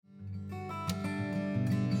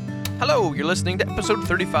Hello, you're listening to episode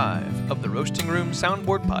 35 of the Roasting Room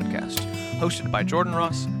Soundboard Podcast, hosted by Jordan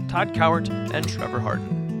Ross, Todd Cowart, and Trevor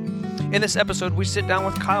Harden. In this episode, we sit down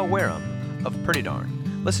with Kyle Wareham of Pretty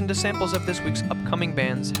Darn, listen to samples of this week's upcoming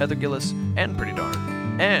bands Heather Gillis and Pretty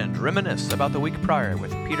Darn, and reminisce about the week prior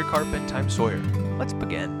with Peter Karp and Time Sawyer. Let's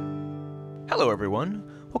begin. Hello,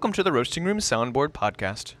 everyone. Welcome to the Roasting Room Soundboard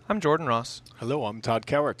Podcast. I'm Jordan Ross. Hello, I'm Todd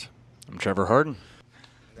Cowart. I'm Trevor Harden.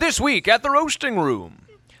 This week at the Roasting Room.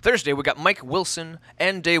 Thursday, we got Mike Wilson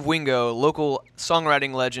and Dave Wingo, local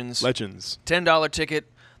songwriting legends. $10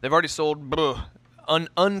 ticket. They've already sold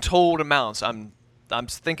untold amounts. I'm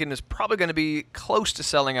thinking it's probably going to be close to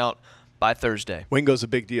selling out by Thursday. Wingo's a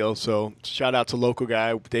big deal, so shout out to local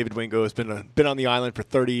guy David Wingo. Has been on the island for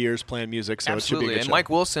 30 years playing music, so Absolutely. It should be a good and show. Mike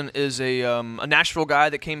Wilson is a Nashville guy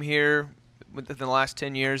that came here within the last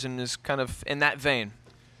 10 years and is kind of in that vein.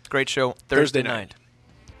 Great show Thursday night.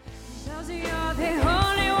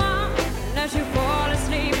 You fall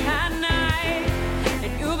asleep at night,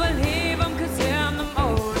 and you believe him 'cause in the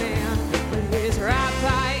morning, when he's right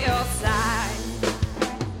by your side.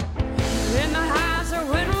 In the highs are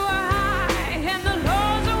when we're high, and the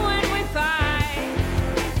lows are when we fight.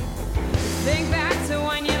 Think back to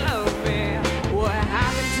when you loved me, what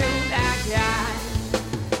happened to that guy?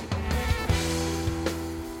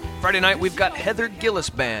 Friday night, we've got Heather Gillis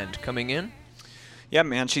Band coming in. Yeah,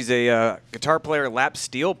 man, she's a guitar player, lap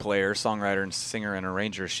steel player, songwriter, and singer and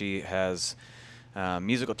arranger. She has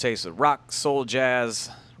musical taste of rock, soul, jazz,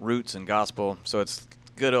 roots, and gospel. So it's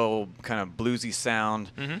good old kind of bluesy sound.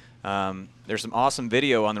 Mm-hmm. There's some awesome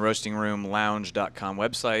video on the roastingroomlounge.com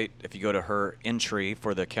website. If you go to her entry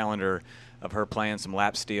for the calendar of her playing some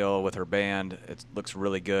lap steel with her band, it looks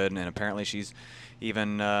really good. And apparently she's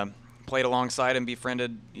even played alongside and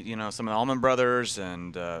befriended, some of the Allman Brothers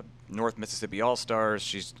and North Mississippi All-Stars.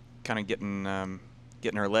 She's kind of getting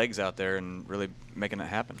her legs out there and really making it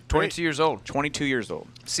happen. 22 years old. 22 years old.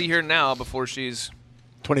 See her now before she's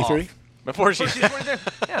 23? off. Before she's 23.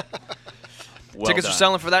 Yeah. well Tickets done. are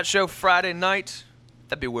selling for that show Friday night,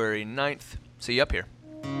 February 9th. See you up here.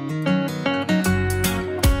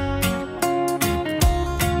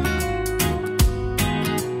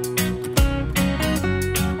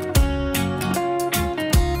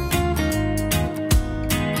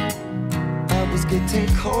 Getting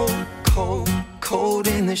cold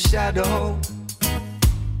in the shadow.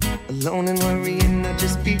 Alone and worrying I'll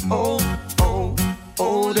just be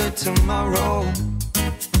older tomorrow.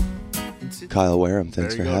 Kyle Wareham,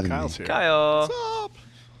 thanks for There you go, having Kyle's me. here. Kyle. What's up?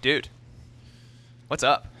 Dude. What's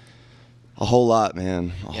up? A whole lot,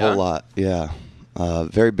 man. A Yeah? whole lot, yeah.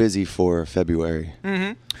 Very busy for February.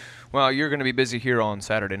 Mm-hmm. Well, you're going to be busy here on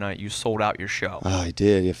Saturday night. You sold out your show. Oh, I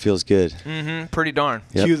did. It feels good. Mm-hmm. Pretty darn.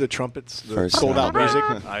 Yep. Cue the trumpets, the First sold-out time.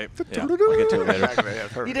 music. I'll get to it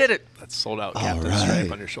later. You did it. That's sold-out All captain right. stripe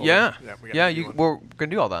on your shoulder. Yeah. we gotta Yeah, do one. we're going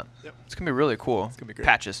to do all that. Yep. It's going to be really cool. It's going to be great.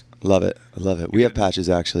 Patches. Love it. I love it. We have patches,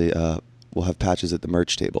 actually. We'll have patches at the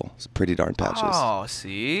merch table. It's Pretty Darn patches. Oh,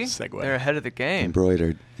 see? Segue. They're ahead of the game.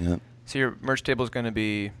 Embroidered. Yep. So your merch table is going to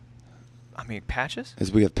be, patches? As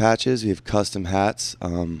we have patches, we have custom hats.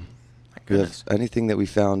 My We goodness. have anything that we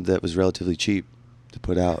found that was relatively cheap to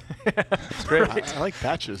put out, It's great. I like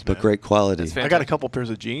patches, but man. great quality. That's I got a couple pairs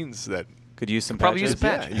of jeans that Could use some Probably patches. use a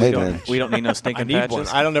patch. Yeah, Hey, you man. We don't need no I stinking need patches. one.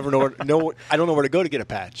 I don't ever know. I don't know where to go to get a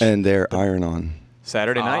patch. And they're iron-on.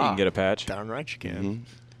 Saturday night you can get a patch. Darn right you can. Mhm.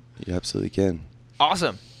 You absolutely can.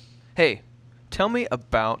 Awesome. Hey, tell me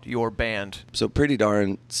about your band. So Pretty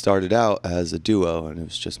Darn started out as a duo, and it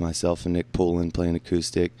was just myself and Nick Poulin playing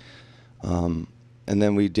acoustic. And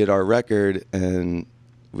then we did our record, and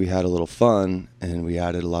we had a little fun, and we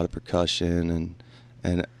added a lot of percussion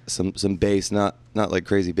and some bass, not like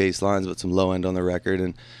crazy bass lines, but some low end on the record.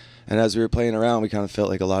 And as we were playing around, we kind of felt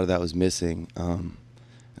like a lot of that was missing.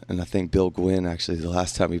 And I think Bill Gwynn, actually, the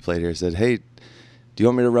last time we played here, said, "Hey, do you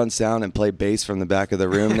want me to run sound and play bass from the back of the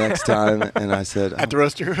room next time?" And I said, At the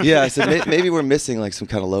roasting room? Yeah, I said maybe we're missing like some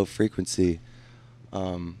kind of low frequency.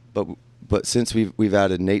 But since we've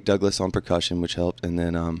added Nate Douglas on percussion, which helped, and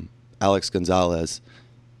then Alex Gonzalez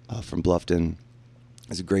from Bluffton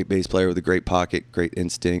is a great bass player with a great pocket, great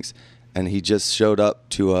instincts, and he just showed up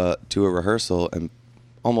to a rehearsal and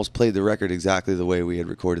almost played the record exactly the way we had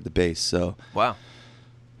recorded the bass. So Wow.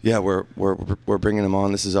 yeah, we're bringing him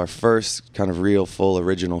on. This is our first kind of real full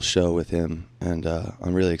original show with him, and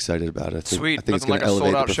I'm really excited about it. Sweet. I think it's Nothing going like to a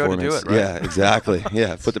elevate the sold-out show to do performance. it, right? Yeah, exactly.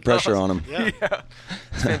 Yeah, put the pressure on him. Yeah. Yeah.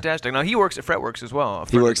 It's fantastic. Now, he works at Fretworks as well.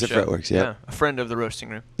 He works at Fretworks, yep. Yeah. A friend of the Roasting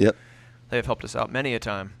Room. Yep. They have helped us out many a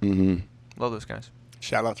time. Mm-hmm. Love those guys.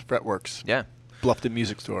 Shout out to Fretworks. Yeah. Bluffton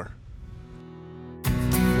Music Store.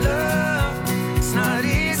 Love, it's not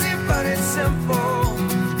easy, but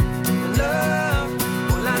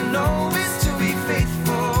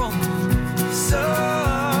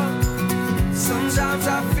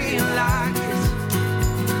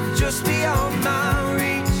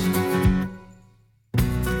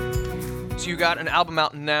got an album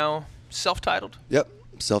out now, self-titled? Yep.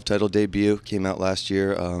 Self-titled debut came out last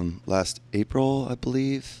year, last April, I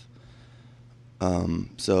believe.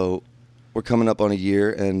 So we're coming up on a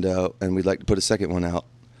year, and we'd like to put a second one out.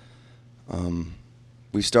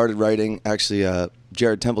 We started writing. Actually,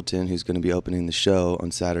 Jared Templeton, who's going to be opening the show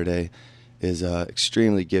on Saturday, is an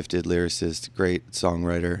extremely gifted lyricist, great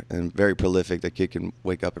songwriter, and very prolific. That kid can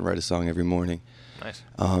wake up and write a song every morning. Nice.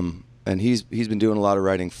 And he's been doing a lot of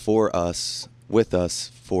writing for us, with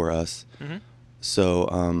us, for us. Mm-hmm.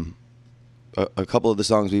 So a couple of the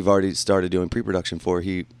songs we've already started doing pre-production for,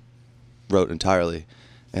 he wrote entirely.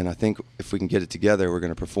 And I think if we can get it together, we're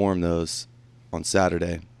going to perform those on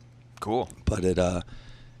Saturday. Cool. But it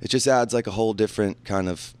just adds like a whole different kind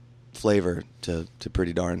of flavor to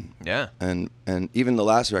Pretty Darn. Yeah. And even the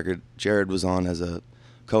last record, Jared was on as a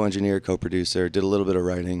co-engineer, co-producer, did a little bit of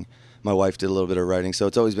writing. My wife did a little bit of writing. So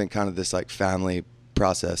it's always been kind of this like family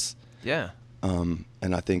process. Yeah.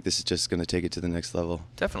 And I think this is just going to take it to the next level.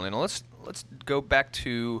 Definitely. Now let's go back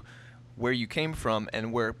to where you came from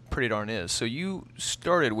and where Pretty Darn is. So you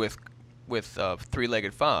started with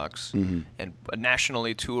Three-Legged Fox Mm-hmm. and a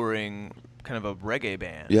nationally touring kind of a reggae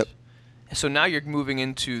band. Yep. So now you're moving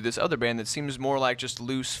into this other band that seems more like just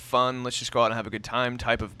loose, fun, let's just go out and have a good time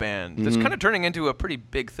type of band. That's kind of turning into a pretty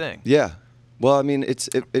big thing. Yeah. Well, I mean, it's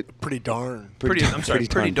Pretty darn. Pretty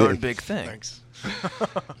darn big thing. Thanks.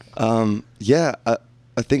 Yeah,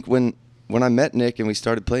 I think when I met Nick and we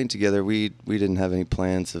started playing together, we didn't have any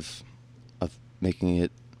plans of making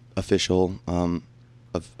it official,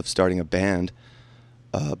 of starting a band.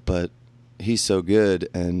 But he's so good,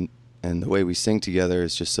 and the way we sing together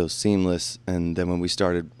is just so seamless. And then when we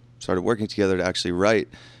started working together to actually write,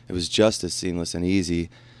 it was just as seamless and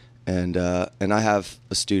easy. And I have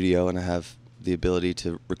a studio, and I have the ability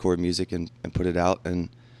to record music and put it out, and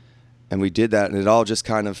we did that, and it all just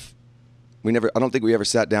kind of, I don't think we ever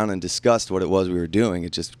sat down and discussed what it was we were doing.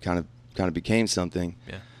 It just kind of became something.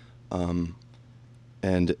 Yeah.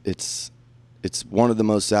 And it's one of the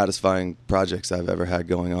most satisfying projects I've ever had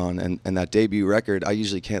going on. And that debut record, I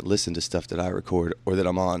usually can't listen to stuff that I record or that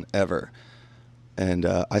I'm on ever. And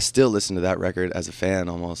I still listen to that record as a fan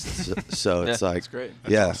almost. So it's like, That's great.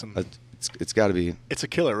 That's yeah, awesome. it's got to be. It's a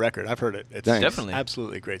killer record. I've heard it. It's Thanks. Definitely.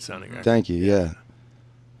 absolutely great sounding record. Thank you. Yeah.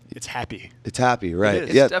 It's happy. It's happy, right? is.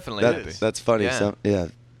 It's Yeah, definitely that- happy. That's funny. Yeah.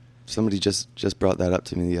 Somebody just brought that up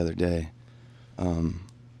to me the other day.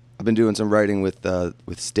 I've been doing some writing with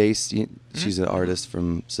Stace. She's an artist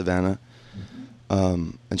from Savannah,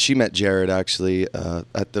 and she met Jared actually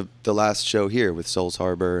at the last show here with Souls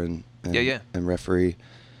Harbor and Referee,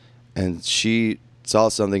 and she saw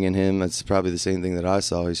something in him. It's probably the same thing that I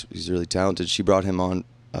saw. He's really talented. She brought him on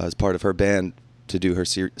as part of her band to do her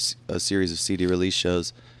a series of CD release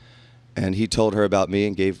shows. And he told her about me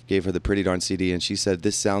and gave her the Pretty Darn CD, and she said,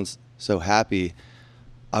 "This sounds so happy.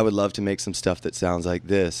 I would love to make some stuff that sounds like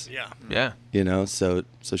this." Yeah. Yeah. You know, so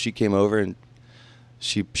she came over and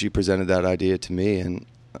she presented that idea to me, and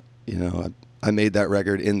you know, I made that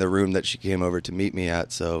record in the room that she came over to meet me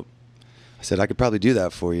at. So I said I could probably do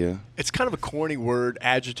that for you. It's kind of a corny word,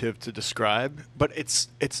 adjective to describe, but it's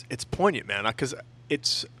poignant, man, because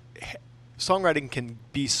songwriting can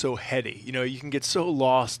be so heady. You know, you can get so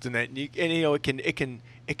lost in that, and you know, it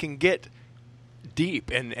can get deep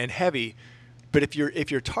and heavy. But if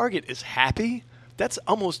your target is happy, that's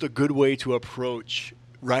almost a good way to approach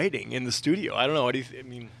writing in the studio. I don't know. What do you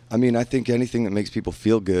mean? I mean, I think anything that makes people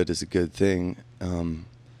feel good is a good thing.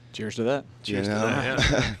 Cheers to that. Cheers you to know? that.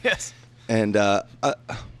 Yeah. Yes. And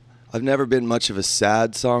I've never been much of a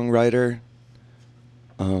sad songwriter.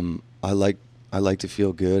 I like to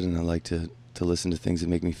feel good, and I like to listen to things that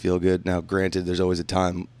make me feel good. Now, granted, there's always a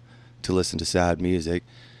time to listen to sad music.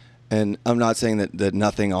 And I'm not saying that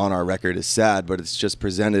nothing on our record is sad, but it's just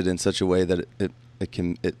presented in such a way that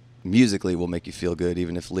it musically will make you feel good,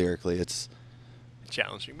 even if lyrically it's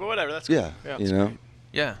Challenging, but whatever. That's yeah, cool. you know. great.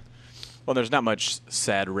 Yeah. Well, there's not much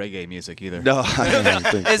sad reggae music either. No, I don't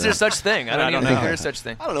think Is so. there such thing? I don't even know. think there's such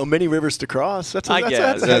thing. I don't know. Many rivers to cross. That's I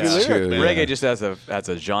guess. a heavy That's lyric, true, man. yeah. Reggae just as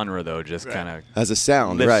a genre though, just Right. kind of as a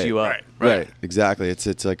sound, lifts right? you up. Right. Exactly.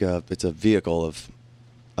 It's like a vehicle of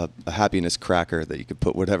a happiness cracker that you could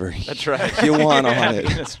put whatever That's right. you want on it.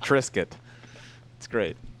 It's Triscuit. It's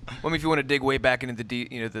great. Well, I mean, if you want to dig way back into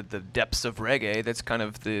the depths of reggae, that's kind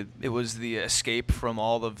of it was the escape from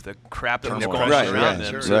all of the crap that was Turmoil. going Right, on yeah, around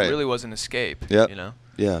them. sure. So Right. it really was an escape. Yep. You know.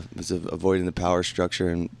 Yeah, it was avoiding the power structure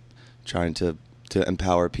and trying to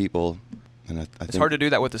empower people. And I It's think, hard to do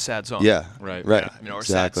that with a sad song. Yeah. Right. Right. Yeah. You know, or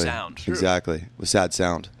sad exactly. sound. True. Exactly. With sad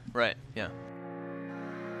sound. Right. Yeah.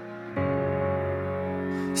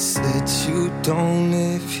 said you don't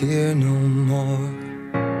live here no more.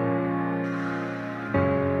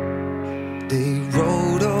 They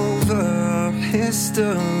wrote over our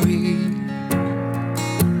history,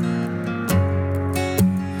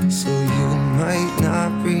 so you might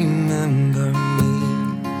not remember me.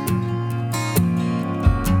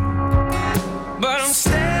 But I'm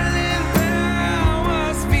standing where I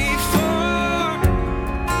was before.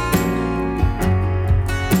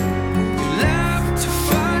 You left to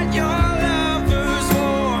fight your lover's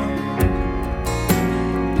war.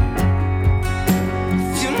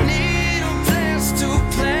 If you need a place to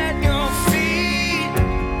plant your feet,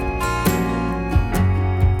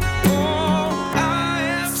 oh, I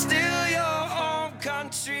am still your home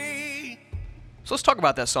country. So let's talk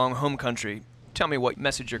about that song, Home Country. Tell me what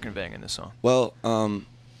message you're conveying in this song. Well,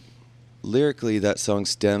 lyrically, that song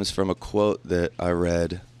stems from a quote that I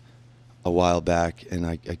read a while back, and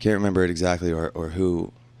I can't remember it exactly or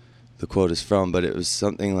who the quote is from, but it was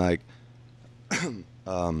something like a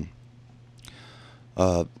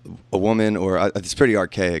woman, or it's pretty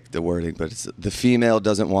archaic, the wording, but it's the female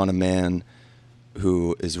doesn't want a man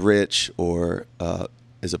who is rich or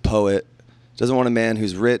is a poet, doesn't want a man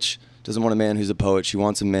who's rich, doesn't want a man who's a poet. She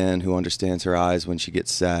wants a man who understands her eyes when she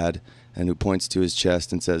gets sad and who points to his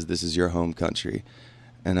chest and says, "This is your home country."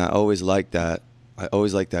 And I always liked that. I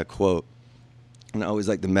always liked that quote. And I always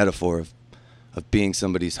liked the metaphor of being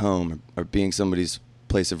somebody's home or being somebody's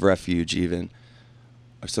place of refuge even,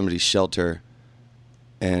 or somebody's shelter.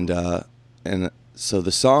 And so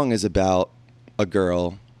the song is about a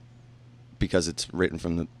girl, because it's written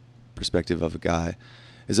from the perspective of a guy,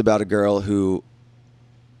 is about a girl who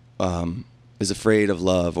is afraid of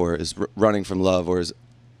love, or is running from love, or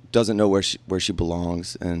doesn't know where she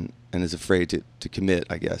belongs, and is afraid to commit,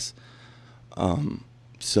 I guess.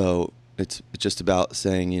 So it's just about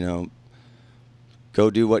saying, you know,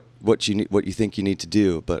 go do what you think you need to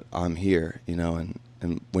do, but I'm here, you know, and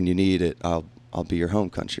when you need it, I'll be your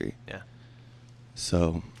home country. Yeah.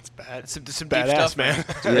 So It's bad. Some deep badass, stuff, man.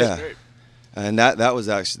 yeah, and that was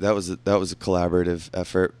a collaborative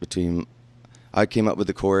effort between. I came up with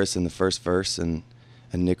the chorus and the first verse, and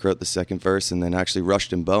Nick wrote the second verse, and then actually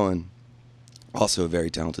Rushton Bowen, also a very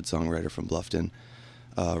talented songwriter from Bluffton,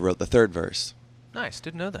 wrote the third verse. Nice.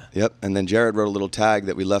 Didn't know that. Yep, and then Jared wrote a little tag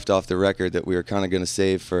that we left off the record that we were kind of going to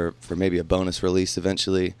save for maybe a bonus release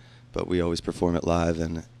eventually, but we always perform it live,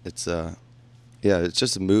 and it's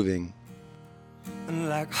just moving. And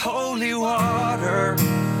like holy water,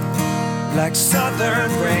 like southern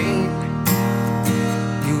rain,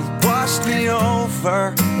 you've washed me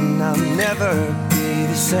over, and I'll never be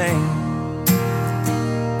the same.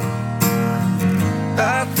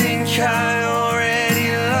 I think I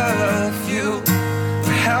already love you,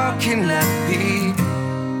 but how can that be?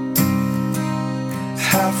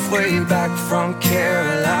 Halfway back from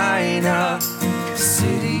Carolina,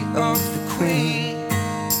 city of the Queen.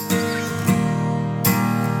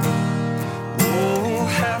 Oh,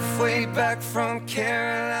 halfway back from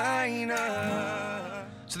Carolina.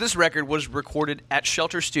 So this record was recorded at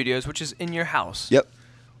Shelter Studios, which is in your house. Yep.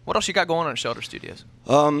 What else you got going on at Shelter Studios?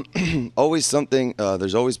 Always something.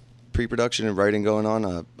 There's always pre-production and writing going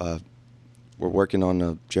on. We're working on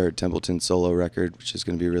a Jared Templeton solo record, which is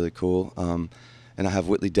going to be really cool. And I have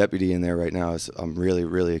Whitley Deputy in there right now. I'm really,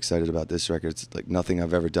 really excited about this record. It's like nothing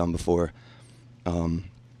I've ever done before. And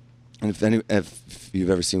if you've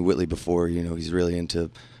ever seen Whitley before, you know he's really into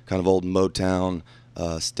kind of old Motown,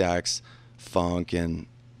 Stax, funk, and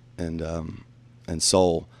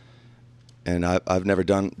soul. And I've never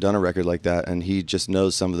done a record like that, and he just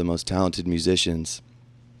knows some of the most talented musicians.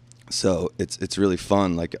 So it's really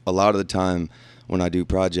fun. Like a lot of the time when I do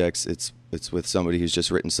projects, it's with somebody who's just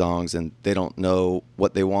written songs and they don't know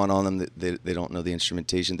what they want on them. They don't know the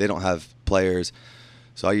instrumentation. They don't have players.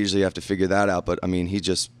 So I usually have to figure that out. But I mean, he's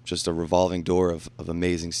just a revolving door of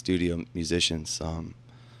amazing studio musicians,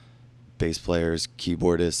 bass players,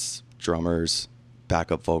 keyboardists, drummers,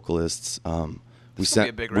 backup vocalists. We It's gonna be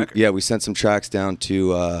a big record. we sent some tracks down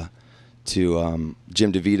to Jim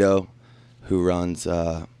DeVito, who runs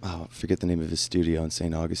I forget the name of his studio in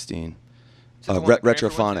St. Augustine. Is that the one that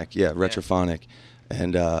Cranford Retrophonic, went to? yeah, Retrophonic.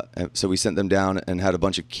 And so we sent them down and had a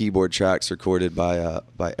bunch of keyboard tracks recorded by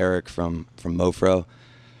Eric from Mofro,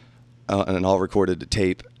 and all recorded to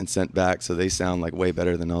tape and sent back. So they sound like way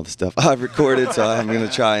better than all the stuff I've recorded. So I'm going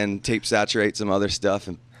to try and tape saturate some other stuff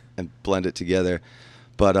and blend it together.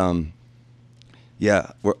 But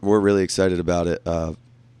yeah, we're really excited about it.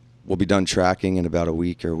 We'll be done tracking in about a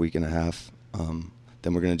week or a week and a half.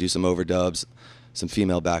 Then we're going to do some overdubs, some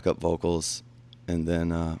female backup vocals, and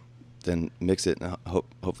then mix it and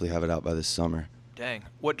hopefully have it out by this summer. Dang.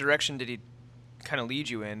 What direction did he kind of lead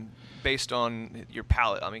you in based on your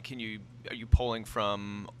palette? I mean, are you pulling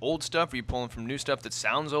from old stuff? Are you pulling from new stuff that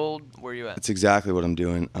sounds old? Where are you at? That's exactly what I'm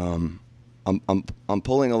doing. I'm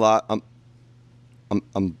pulling a lot.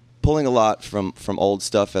 I'm pulling a lot from old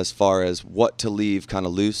stuff as far as what to leave kind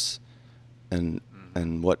of loose, and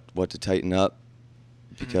what to tighten up,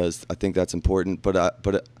 because I think that's important. But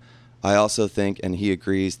I also think, and he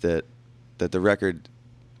agrees, that the record,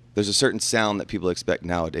 there's a certain sound that people expect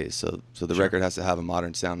nowadays. So the record has to have a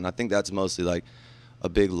modern sound, and I think that's mostly like a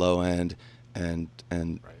big low end and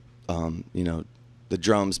you know, the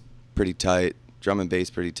drums pretty tight, drum and bass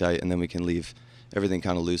pretty tight, and then we can leave everything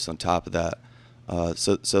kind of loose on top of that.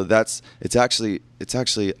 So it's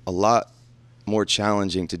actually a lot more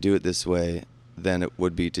challenging to do it this way than it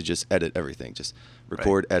would be to just edit everything. Just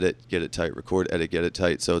record, edit, get it tight, record, edit, get it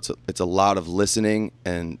tight. So it's a lot of listening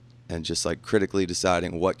and just like critically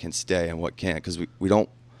deciding what can stay and what can't, because we don't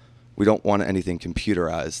want anything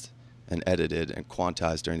computerized and edited and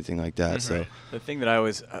quantized or anything like that. So the thing that I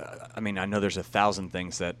always, I mean, I know there's 1,000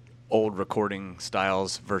 things that old recording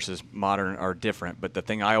styles versus modern are different, but the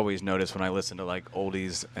thing I always notice when I listen to like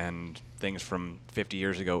oldies and things from 50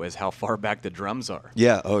 years ago is how far back the drums are.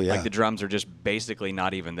 Yeah. Oh yeah. Like the drums are just basically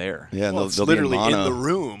not even there. Yeah. Well, it's they'll literally be in in mono. the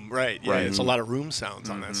room, right? Yeah, Right. it's a lot of room sounds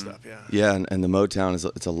on that stuff. Yeah. Yeah, and the Motown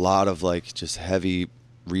it's a lot of like just heavy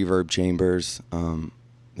reverb chambers.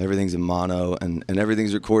 Everything's in mono, and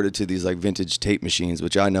everything's recorded to these like vintage tape machines,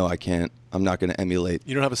 which I know I'm not going to emulate.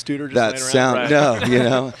 You don't have a Studer just That laying around? sound, Right. no, you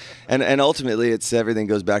know, and ultimately everything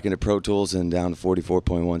goes back into Pro Tools and down to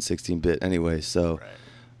 44.1 16-bit anyway. So Right.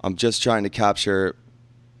 I'm just trying to capture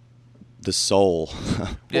the soul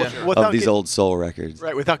Yeah. Without of these getting- old soul records.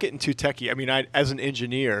 Right, without getting too techie. I mean, as an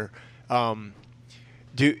engineer, are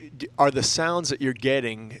the sounds that you're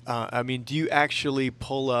getting? I mean, do you actually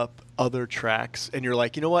pull up other tracks and you're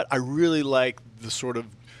like, you know what? I really like the sort of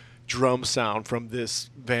drum sound from this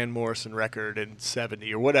Van Morrison record in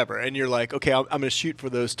 '70 or whatever, and you're like, okay, I'm going to shoot for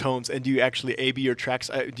those tones. And do you actually A/B your tracks?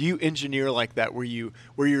 Do you engineer like that, where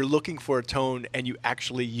you're looking for a tone and you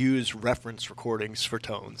actually use reference recordings for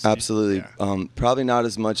tones? Absolutely. Yeah. Probably not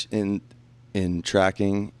as much in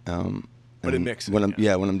tracking, But in and mixing, when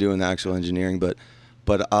I'm doing the actual engineering. But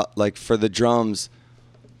like for the drums,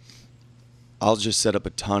 I'll just set up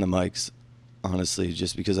a ton of mics, honestly,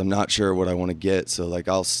 just because I'm not sure what I want to get. So like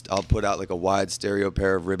I'll put out like a wide stereo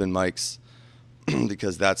pair of ribbon mics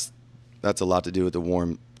because that's a lot to do with the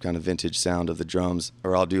warm kind of vintage sound of the drums.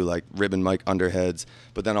 Or I'll do like ribbon mic underheads,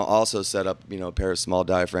 but then I'll also set up, you know, a pair of small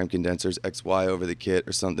diaphragm condensers XY over the kit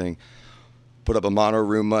or something. Put up a mono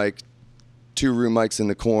room mic, 2 room mics in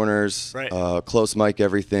the corners, Right. Close mic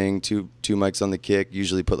everything, two mics on the kick.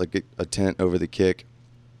 Usually put like a tent over the kick,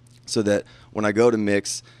 so that when I go to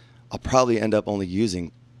mix, I'll probably end up only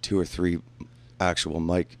using 2 or 3 actual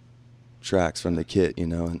mic tracks from the kit, you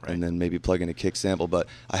know, and then maybe plug in a kick sample. But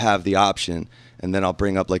I have the option, and then I'll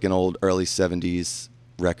bring up like an old early '70s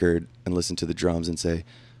record and listen to the drums and say,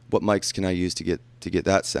 what mics can I use to get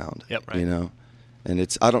that sound? Yep. You know, and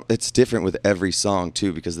it's different with every song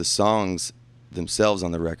too, because the songs themselves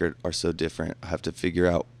on the record are so different. I have to figure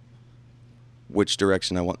out which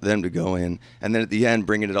direction I want them to go in, and then at the end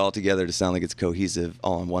bringing it all together to sound like it's cohesive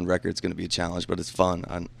all on one record is going to be a challenge, but it's fun.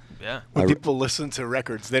 Yeah. When I- people listen to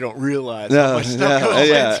records, they don't realize how much stuff goes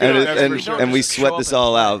yeah, into it. That's for and, sure. and we Just show sweat up this and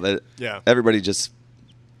all play. out, but Yeah. everybody just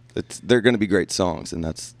they're going to be great songs, and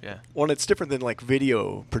that's Yeah. Well, it's different than like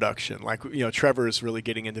video production. Like, you know, Trevor is really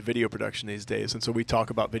getting into video production these days, and so we talk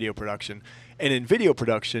about video production. And in video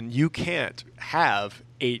production, you can't have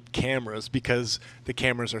 8 cameras because the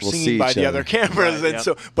cameras are We'll seen see by each the other. other cameras, Right, and yep.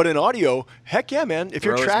 so. But in audio, heck yeah, man! If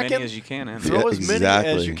Throw you're as tracking, many as you can in. throw as many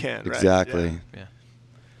as exactly. you can. Right? Exactly. Yeah. Yeah.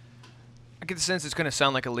 I get the sense it's going to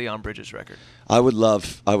sound like a Leon Bridges record. I would love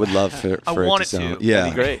for I it want to it to. sound. Yeah,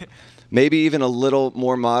 That'd be great. Maybe even a little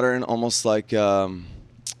more modern, almost like I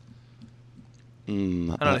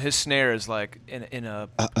don't know. His snare is like in a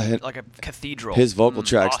like a cathedral. his vocal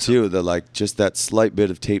tracks awesome. too. The like just that slight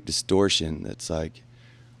bit of tape distortion that's like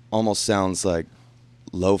almost sounds like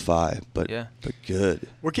lo-fi, but Yeah. but good.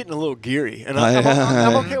 We're getting a little geary, and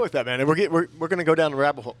I'm okay with that, man. And we're going to go down the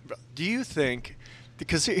rabbit hole. Do you think?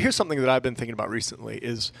 Because here's something that I've been thinking about recently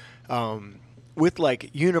is with like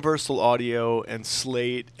Universal Audio and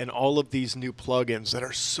Slate and all of these new plugins that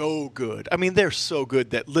are so good. I mean, they're so good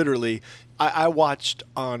that literally I watched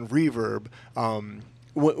on Reverb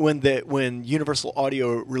when Universal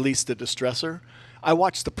Audio released the Distressor. I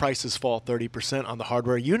watched the prices fall 30% on the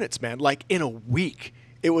hardware units, man. Like in a week.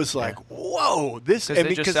 it was like, whoa, this. 'Cause I they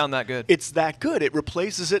mean, just 'cause sound that good. It's that good. It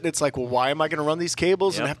replaces it, and it's like, well, why am I going to run these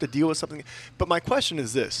cables and Yep. have to deal with something? But my question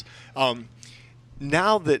is this: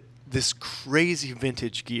 now that this crazy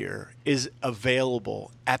vintage gear is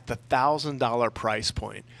available at the $1,000 price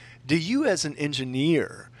point, do you, as an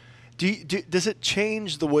engineer, does it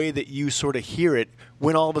change the way that you sort of hear it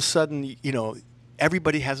when all of a sudden,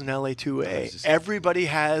 everybody has an LA2A, everybody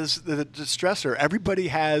has the distressor, everybody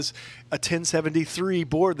has a 1073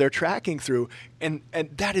 board they're tracking through, and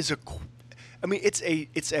that is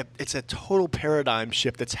it's a total paradigm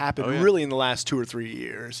shift that's happened really in the last 2 or 3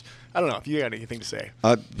 years. I don't know if you got anything to say.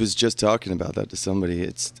 I was just talking about that to somebody.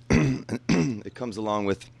 It's it comes along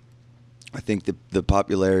with, I think, the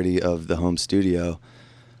popularity of the home studio.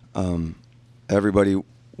 Everybody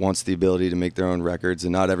wants the ability to make their own records,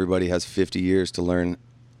 and not everybody has 50 years to learn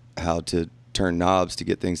how to turn knobs to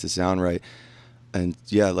get things to sound right. And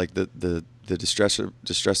yeah, like the distressor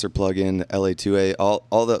plugin, the LA2A,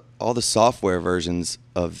 all the software versions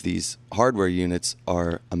of these hardware units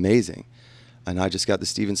are amazing. And I just got the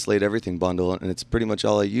Steven Slade Everything bundle, and it's pretty much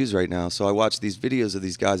all I use right now. So I watch these videos of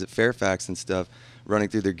these guys at Fairfax and stuff running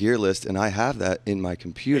through their gear list, and I have that in my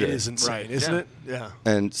computer. It is insane, isn't it? Yeah.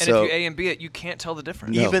 And And so if you A and B it, you can't tell the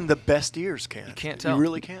difference. No. Even the best ears can't. You can't tell. You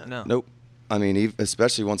really can't. No. nope. I mean,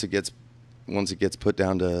 especially once it gets put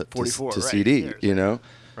down to 44, right. CD,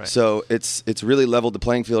 Right. So it's really leveled the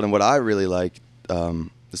playing field. And what I really like,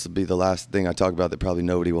 this will be the last thing I talk about that probably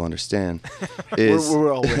nobody will understand, is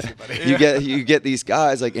We're all with you, buddy. you get these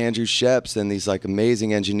guys like Andrew Sheps and these like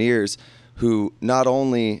amazing engineers who not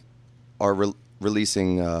only are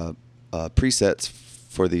releasing presets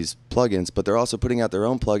for these plugins, but they're also putting out their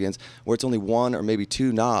own plugins where it's only one or maybe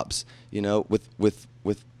two knobs, with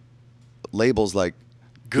labels like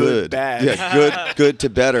Good, bad. yeah, good to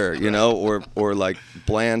better, or like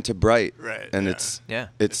bland to bright, Right, and yeah.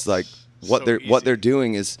 it's like so what easy. they're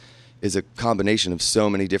doing is a combination of so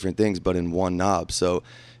many different things, but in one knob. So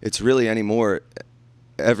it's really anymore.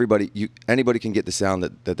 Anybody can get the sound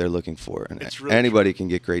that they're looking for, and It's really anybody can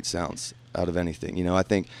get great sounds out of anything. I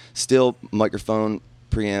think still microphone,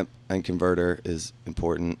 preamp, and converter is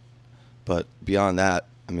important, but beyond that,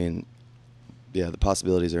 I mean, yeah, the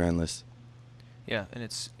possibilities are endless. Yeah,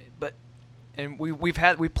 and we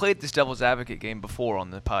played this devil's advocate game before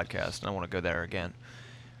on the podcast, and I want to go there again.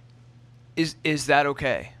 Is that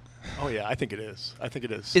okay? Oh yeah, I think it is.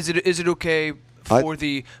 Is it okay I-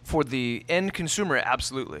 for the end consumer?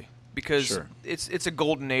 Absolutely, because Sure. it's a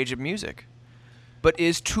golden age of music. But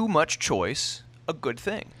is too much choice a good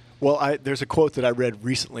thing? Well, there's a quote that I read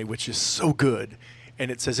recently, which is so good,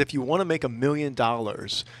 and it says, "If you want to make $1 million,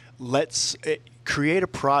 let's create a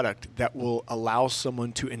product that will allow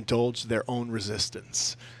someone to indulge their own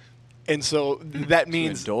resistance." And so that To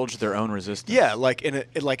means indulge their own resistance. yeah, like in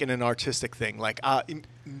an artistic thing. Like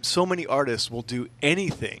so many artists will do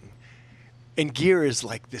anything, and gear is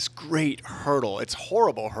like this great hurdle. It's a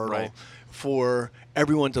horrible hurdle Right. for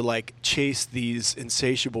everyone to like chase these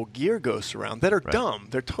insatiable gear ghosts around that are Right. dumb.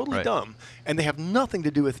 They're totally Right. dumb, and they have nothing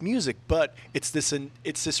to do with music. But it's this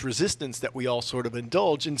resistance that we all sort of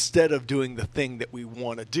indulge instead of doing the thing that we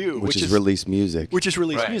want to do, Which is release music. which is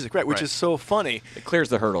release Right. music, right? Which Right. is so funny. It clears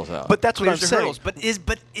the hurdles out. But that's what I'm Clears the saying. hurdles.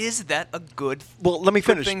 But is that a good? Well, let me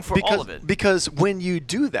good finish. thing for because, all of it? Because when you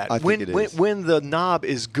do that, I think it is. when the knob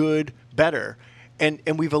is good, better, and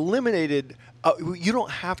we've eliminated, you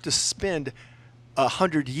don't have to spend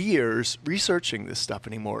 100 years researching this stuff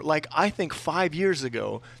anymore. Like I think 5 years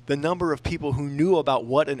ago, the number of people who knew about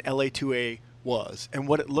what an LA2A was and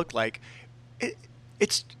what it looked like,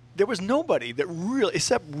 there was nobody that really,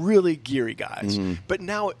 except really geary guys. Mm-hmm. But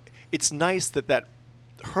now it's nice that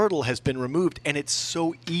hurdle has been removed, and it's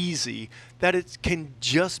so easy that it can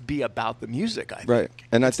just be about the music, I think, Right.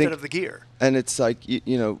 And I instead think- of the gear. And it's like,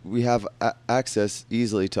 we have access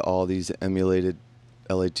easily to all these emulated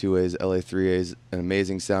LA2As, LA3As, and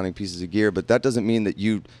amazing sounding pieces of gear, but that doesn't mean that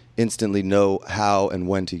you instantly know how and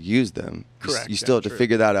when to use them. Correct, You still yeah, have to true.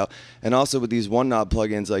 figure that out. And also with these one knob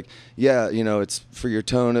plugins, like, yeah, it's for your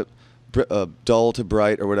tone, dull to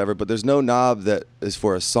bright or whatever, but there's no knob that is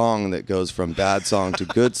for a song that goes from bad song to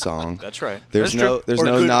good song. That's right. There's That's true. there's Or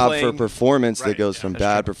no good knob playing. for performance Right, that goes yeah, from that's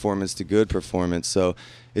bad true. performance to good performance. So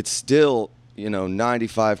it's still,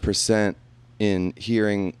 95% in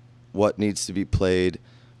hearing what needs to be played,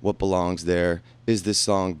 what belongs there. Is this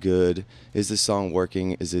song good? Is this song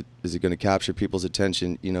working? Is it going to capture people's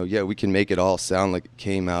attention? Yeah, we can make it all sound like it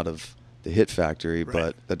came out of the Hit Factory, Right.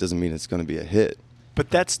 but that doesn't mean it's going to be a hit. But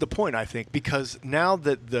that's the point, I think, because now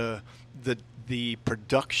that the the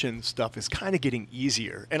production stuff is kind of getting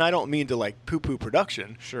easier. And I don't mean to like poo-poo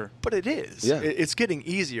production. Sure. But it is. Yeah. It's getting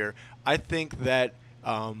easier. I think that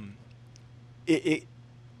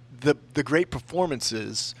the great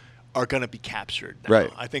performances are going to be captured now. Right.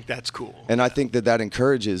 I think that's cool. And I think that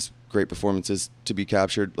encourages great performances to be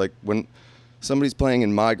captured. Like when somebody's playing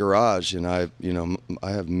in my garage and I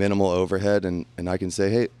have minimal overhead and I can say,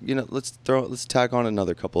 hey, let's tack on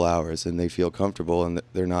another couple hours, and they feel comfortable and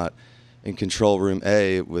they're not in control room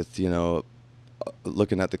A with,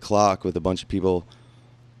 looking at the clock with a bunch of people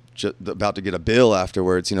about to get a bill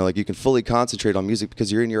afterwards. Like you can fully concentrate on music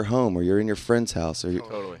because you're in your home or you're in your friend's house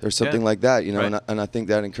or there's something like that, Right. and I think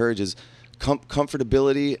that encourages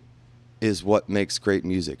comfortability is what makes great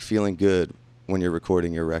music, feeling good when you're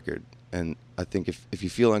recording your record. And I think if you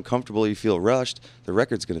feel uncomfortable, you feel rushed, the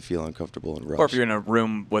record's going to feel uncomfortable and rushed. Or if you're in a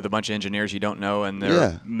room with a bunch of engineers you don't know and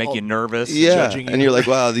they make you nervous. Yeah, judging and you. you're like,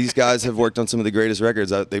 wow, these guys have worked on some of the greatest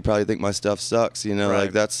records. They probably think my stuff sucks, Right.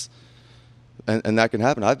 like that's, and that can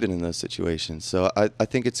happen. I've been in those situations. So I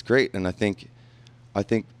think it's great, and I think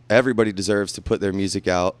everybody deserves to put their music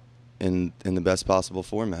out in the best possible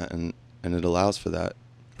format, and it allows for that.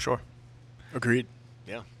 Sure. Agreed.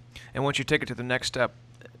 Yeah. And once you take it to the next step,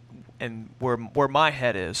 and where my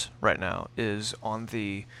head is right now is on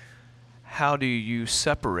the how do you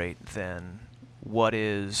separate then what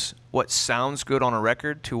sounds good on a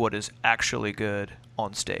record to what is actually good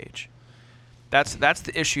on stage. That's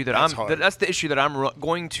the issue that That's hard. that's the issue that I'm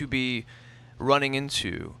going to be running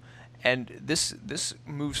into, and this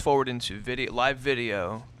moves forward into live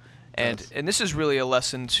video, and this is really a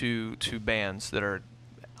lesson to bands that are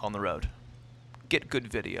on the road. Get good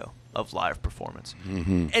video of live performance.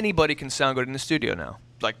 Mm-hmm. Anybody can sound good in the studio now.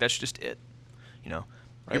 Like that's just it. Your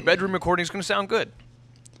bedroom recording is going to sound good.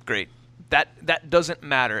 Great. That doesn't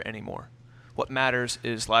matter anymore. What matters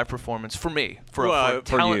is live performance for me, for a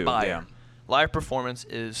talent you, buyer. yeah. Live performance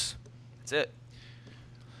that's it.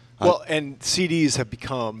 Well, and CDs have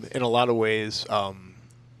become, in a lot of ways, nothing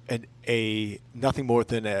more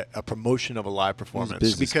than a promotion of a live performance.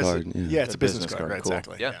 business card, yeah. It's a business card, right, cool.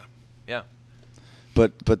 exactly. Yeah.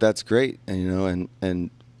 But that's great, and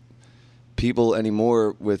people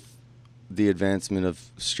anymore with the advancement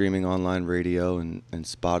of streaming online radio and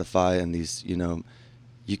Spotify and these,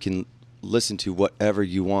 you can listen to whatever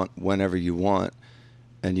you want whenever you want,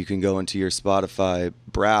 and you can go into your Spotify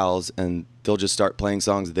browse and they'll just start playing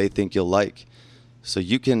songs they think you'll like. So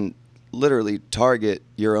you can literally target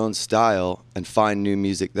your own style and find new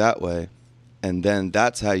music that way, and then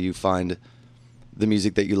that's how you find the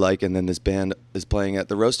music that you like. And then this band is playing at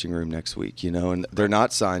the Roasting Room next week, and they're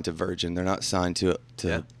not signed to Virgin, they're not signed to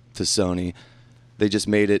Sony. They just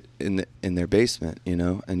made it in their basement,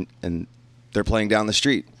 and they're playing down the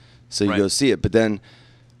street, so you Right. go see it. But then,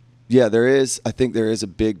 I think there is a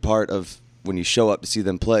big part of when you show up to see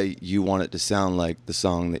them play, you want it to sound like the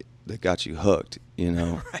song that got you hooked,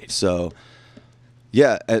 Right. So.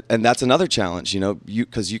 Yeah, and that's another challenge,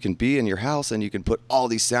 because you can be in your house and you can put all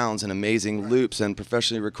these sounds and amazing loops and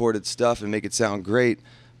professionally recorded stuff and make it sound great,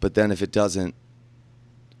 but then if it doesn't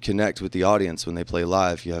connect with the audience when they play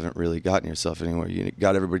live, you haven't really gotten yourself anywhere. You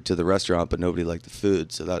got everybody to the restaurant, but nobody liked the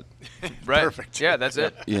food, so that, Right. Perfect. Yeah, that's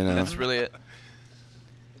it. That's really it.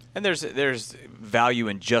 And there's value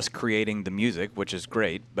in just creating the music, which is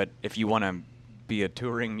great, but if you want to be a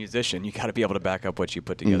touring musician, you got to be able to back up what you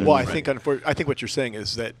put together. Well, I think what you're saying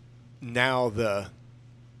is that now the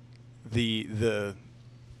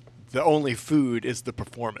only food is the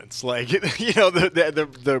performance. Like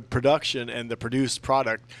the production and the produced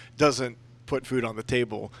product doesn't put food on the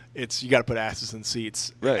table. It's you got to put asses in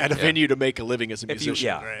seats at a venue to make a living as a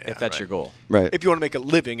musician. If that's your goal. right. If you want to make a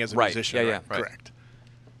living as a Right. musician, Yeah. correct.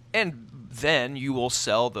 And then you will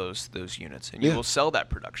sell those units, and you Yeah. will sell that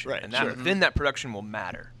production, Right, and sure. then that production will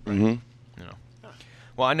matter. Mm-hmm.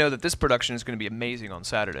 Well, I know that this production is going to be amazing on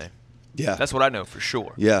Saturday. Yeah. That's what I know for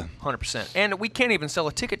sure. Yeah. 100%. And we can't even sell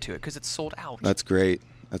a ticket to it because it's sold out. That's great.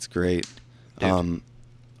 That's great. Dude.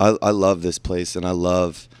 I love this place, and I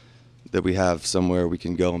love that we have somewhere we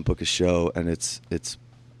can go and book a show, and it's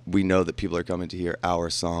we know that people are coming to hear our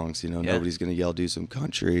songs. Nobody's going to yell, do some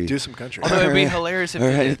country. Do some country. Although it'd be hilarious if or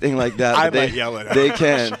you did. anything like that. I but they, might yell it out. They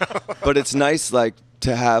can. But it's nice, like,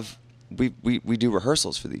 to have, we do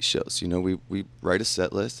rehearsals for these shows. We write a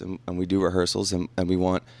set list, and we do rehearsals, and we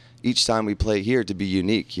want each time we play here to be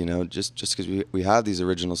unique, just because we have these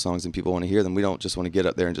original songs and people want to hear them. We don't just want to get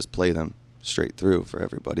up there and just play them straight through for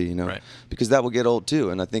everybody, Right. because that will get old too.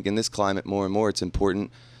 And I think in this climate more and more, it's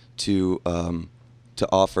important to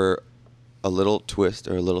offer a little twist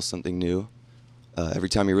or a little something new every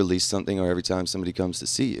time you release something or every time somebody comes to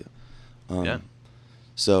see you. Yeah.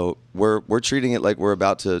 So we're treating it like we're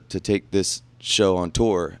about to take this show on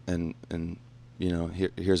tour, and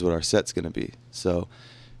here's what our set's going to be. So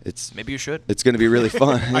Maybe you should. it's going to be really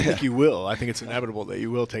fun. I think you will. I think it's inevitable that you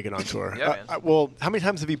will take it on tour. Yeah, man. Well, how many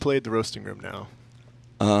times have you played the Roasting Room now?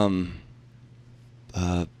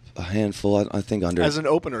 A handful, I think, under. As an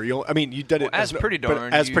opener, you did it As Pretty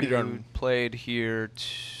Darn. As Pretty you Darn. played here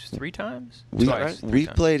 3 times? we Twice. 3 we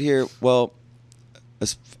times. played here. Well,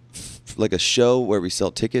 like a show where we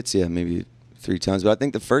sell tickets. Yeah, maybe 3 times. But I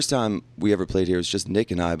think the first time we ever played here was just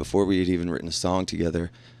Nick and I, before we had even written a song together.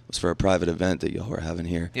 It was for a private event that y'all were having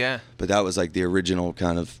here. Yeah. But that was like the original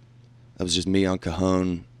kind of. That was just me on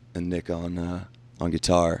cajon and Nick on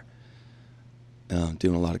guitar,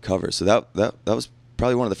 doing a lot of covers. So that was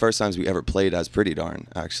probably one of the first times we ever played as Pretty Darn,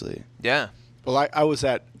 actually. Yeah. Well, I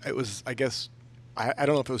guess, I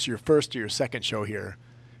don't know if it was your first or your second show here,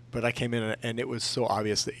 but I came in and it was so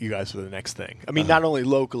obvious that you guys were the next thing. I mean, not only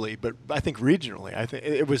locally, but I think regionally. I think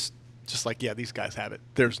it was just like, yeah, these guys have it.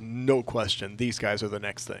 There's no question. These guys are the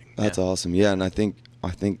next thing. That's awesome. Yeah, and I think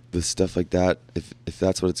with stuff like that, if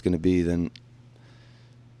that's what it's going to be, then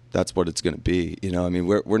that's what it's going to be. You know, I mean,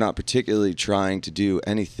 we're not particularly trying to do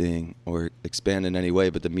anything or expand in any way,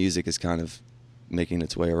 but the music is kind of making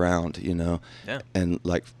its way around, you know. Yeah. And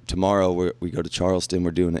like tomorrow we go to Charleston.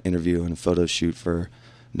 We're doing an interview and a photo shoot for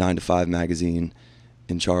 9 to 5 magazine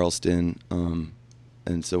in Charleston.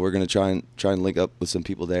 And so we're going to try and link up with some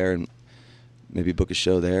people there and maybe book a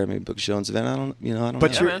show there, maybe book a show in Savannah. I don't know.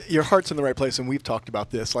 But Yeah, man. your heart's in the right place, and we've talked about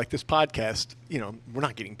this. Like this podcast, we're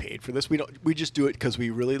not getting paid for this. We just do it because we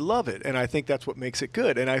really love it, and I think that's what makes it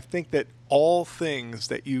good. And I think that all things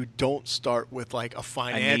that you don't start with like a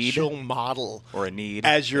financial model or a need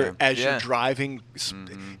as you're Yeah. driving,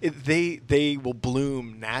 they will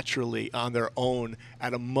bloom naturally on their own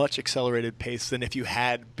at a much accelerated pace than if you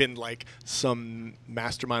had been like some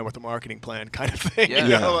mastermind with a marketing plan kind of thing. Yeah. You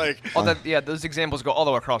know, Yeah. like All that, those examples go all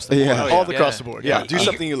the way across the board. Yeah. all across the board. Yeah, do Eager-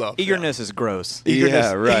 something you love. Eagerness is gross.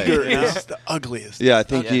 Yeah, right. Eager is the ugliest. Yeah, I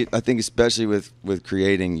think Yeah. I think especially with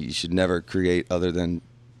creating, you should never create other than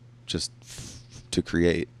just to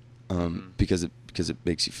create, because it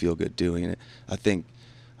makes you feel good doing it. I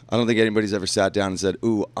don't think anybody's ever sat down and said,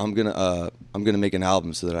 "Ooh, I'm gonna make an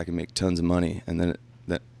album so that I can make tons of money," and then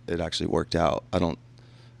it actually worked out. I don't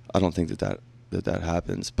think that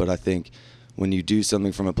happens. But I think when you do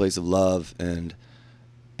something from a place of love and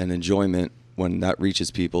enjoyment, when that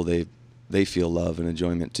reaches people, they feel love and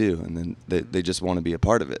enjoyment too, and then they just want to be a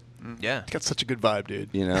part of it. Yeah. Got such a good vibe, dude.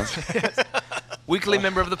 You know. Weekly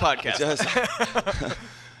member of the podcast. Just-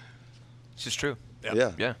 It's just true.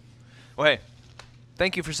 yeah. Yeah. Well, hey,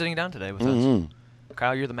 thank you for sitting down today with Mhm. us.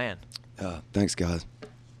 Kyle, you're the man. Thanks, guys. Do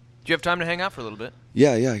you have time to hang out for a little bit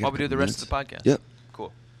Yeah. I got while a we do the couple rest of the minutes. podcast? Yep.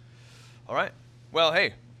 Cool. All right. Well,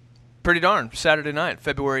 hey, Pretty Darn, Saturday night,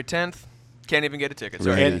 February 10th. Can't even get a ticket.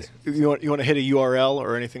 Sorry. Right. And you want to hit a URL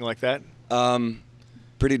or anything like that?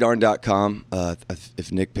 PrettyDarn.com.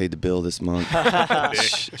 If Nick paid the bill this month,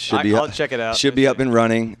 should be I'll up, check it out. Should be up and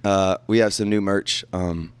running. We have some new merch.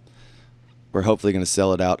 We're hopefully going to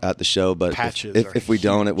sell it out at the show, but Patches are if we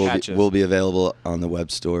don't, it Patches. will be available on the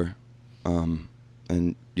web store.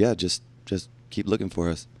 And yeah, just keep looking for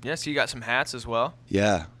us. Yeah, so you got some hats as well.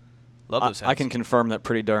 Yeah. Love those hats. I can confirm that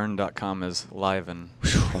prettydarn.com is live and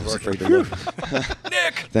I was afraid to look.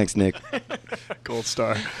 Nick! Thanks, Nick. Gold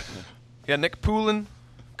star. Yeah, Nick Poulin,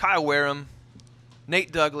 Kyle Wareham,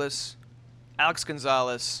 Nate Douglas, Alex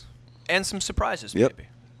Gonzalez, and some surprises, Yep. maybe.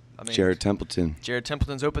 I mean, Jared Templeton. Jared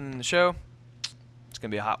Templeton's opening the show. It's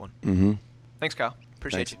going to be a hot one. Mm-hmm. Thanks, Kyle.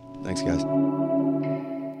 Appreciate Thanks. you. Thanks, guys.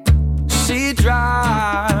 She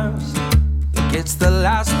drives, it's the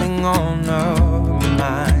last thing on her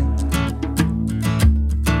mind.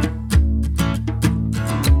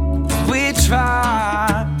 We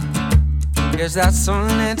try, guess that's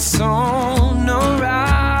on its own, no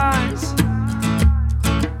rise.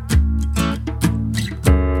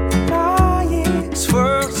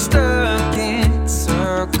 Swirl stuck in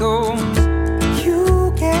circles.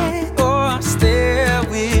 You get or stare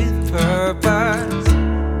with purpose.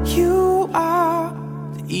 You are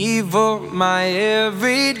the evil, my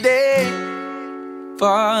everyday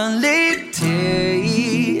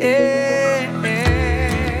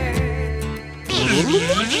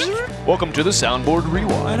Welcome to the Soundboard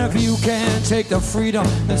Rewind. And if you can't take the freedom,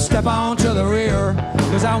 then step on to the rear.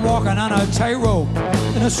 Cause I'm walking on a tightrope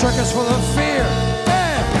in a circus full of fear.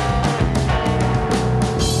 Hey!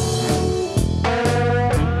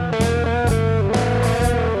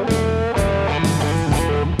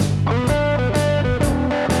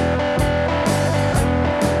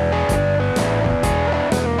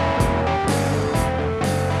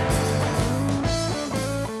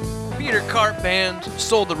 Carp Band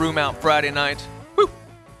sold the room out Friday night. Woo!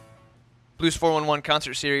 Blues 411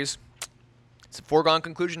 concert series. It's a foregone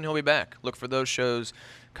conclusion he'll be back. Look for those shows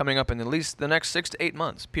coming up in at least the next 6 to 8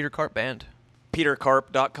 months. Peter Carp Band.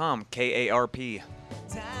 PeterCarp.com, K-A-R-P.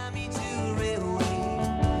 Tie me to a railway.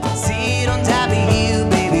 Sit on top of you,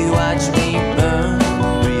 baby, watch me burn.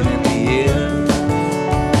 Breathe in the air.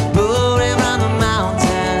 Pouring round the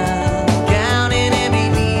mountain. Counting every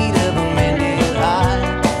beat of a minute high.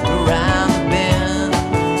 Around the bend.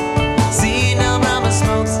 Sitting up from a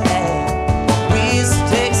smokestack. Whisk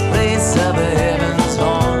takes place of a heaven's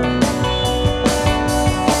horn.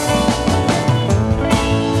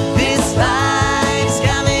 This life's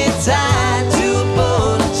got me tied to a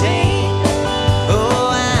ball and chain.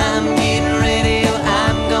 Oh, I'm getting ready,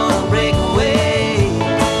 I'm gonna break away.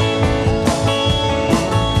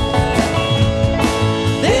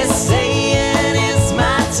 They're saying it's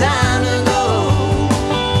my time to go.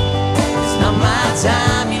 It's not my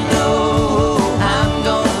time, you know. I'm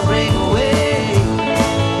gonna break away.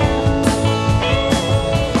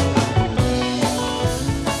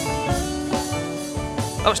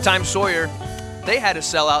 That was Time Sawyer. They had a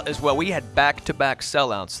sellout as well. We had back-to-back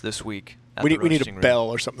sellouts this week. At We the need a Roasting Room. bell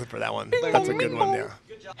or something for that one. That's a good one, yeah.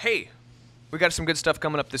 Hey, we got some good stuff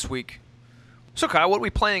coming up this week. So, Kyle, what are we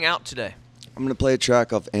playing out today? I'm going to play a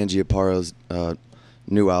track off Angie Aparo's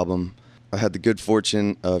new album. I had the good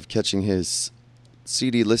fortune of catching his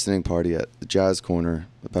CD listening party at the Jazz Corner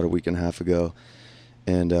about a week and a half ago.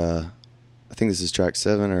 And I think this is track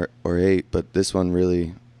 7 or 8, but this one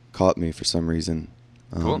really caught me for some reason.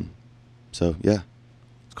 Cool. So, yeah.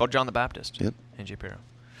 It's called John the Baptist. Yep. Angie Aparo.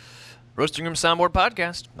 Roasting Room Soundboard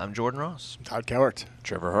Podcast. I'm Jordan Ross. Todd Cowart.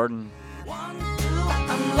 Trevor Harden. I'm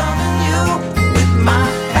loving you with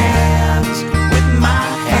my